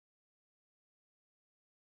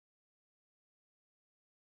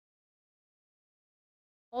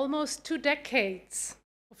Almost 2 decades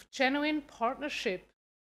of genuine partnership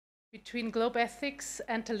between Globethics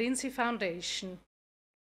and the Linsi Foundation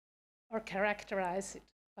are characterized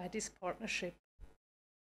by this partnership.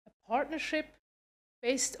 A partnership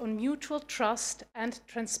based on mutual trust and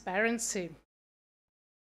transparency.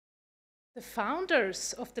 The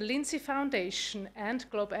founders of the Linsi Foundation and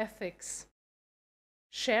Globethics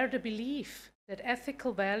share the belief that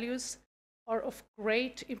ethical values are of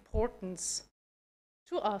great importance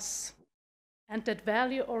to us, and that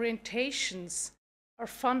value orientations are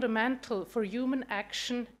fundamental for human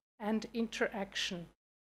action and interaction.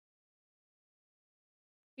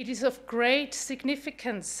 It is of great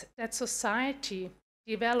significance that society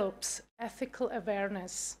develops ethical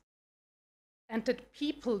awareness and that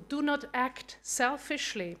people do not act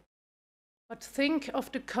selfishly, but think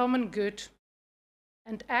of the common good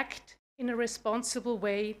and act in a responsible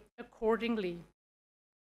way accordingly.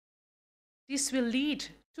 This will lead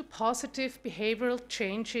to positive behavioral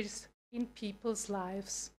changes in people's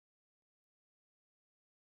lives.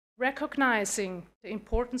 Recognizing the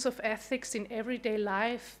importance of ethics in everyday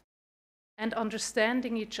life and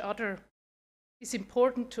understanding each other is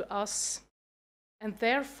important to us, and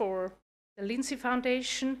therefore the Linsi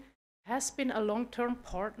Foundation has been a long-term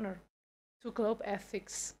partner to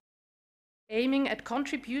Globethics, aiming at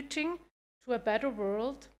contributing to a better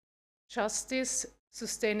world, justice,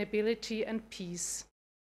 sustainability, and peace.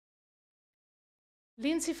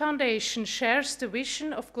 Linsi Foundation shares the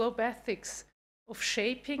vision of Globethics of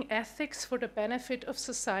shaping ethics for the benefit of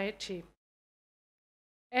society.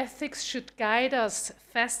 Ethics should guide us,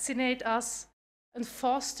 fascinate us, and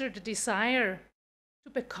foster the desire to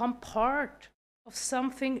become part of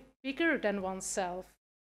something bigger than oneself,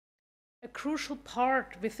 a crucial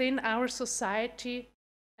part within our society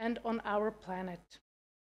and on our planet.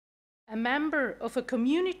 A member of a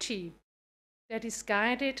community that is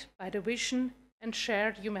guided by the vision and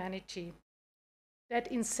shared humanity,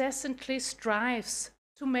 that incessantly strives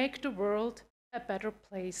to make the world a better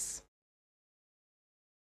place.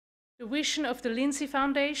 The vision of the Linsi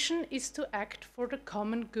Foundation is to act for the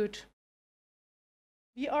common good.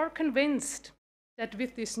 We are convinced that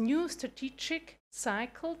with this new strategic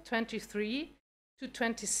cycle 23 to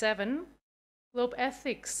 27,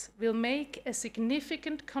 Globethics will make a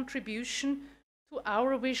significant contribution to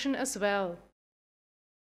our vision as well.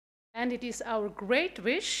 And it is our great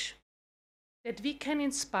wish that we can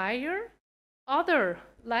inspire other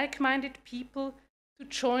like-minded people to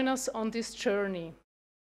join us on this journey.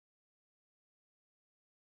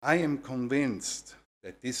 I am convinced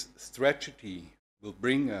that this strategy will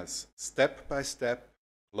bring us step by step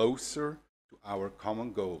closer to our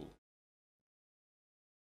common goal.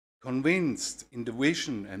 Convinced in the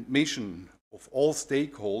vision and mission of all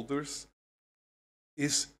stakeholders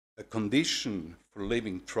is a condition for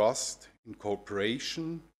living trust in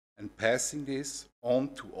cooperation and passing this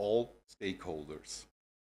on to all stakeholders.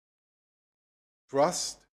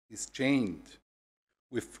 Trust is chained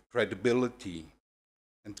with credibility,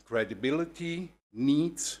 and credibility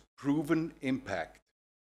needs proven impact.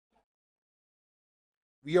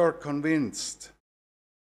 We are convinced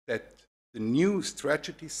that the new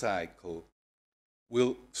strategy cycle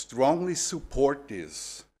will strongly support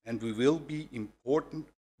this, and we will be an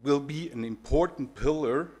important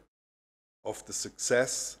pillar of the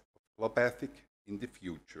success of Globethics in the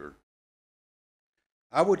future.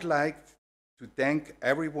 I would like to thank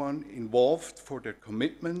everyone involved for their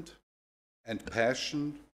commitment and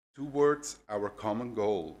passion towards our common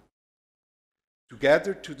goal.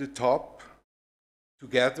 Together to the top,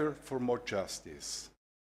 together for more justice.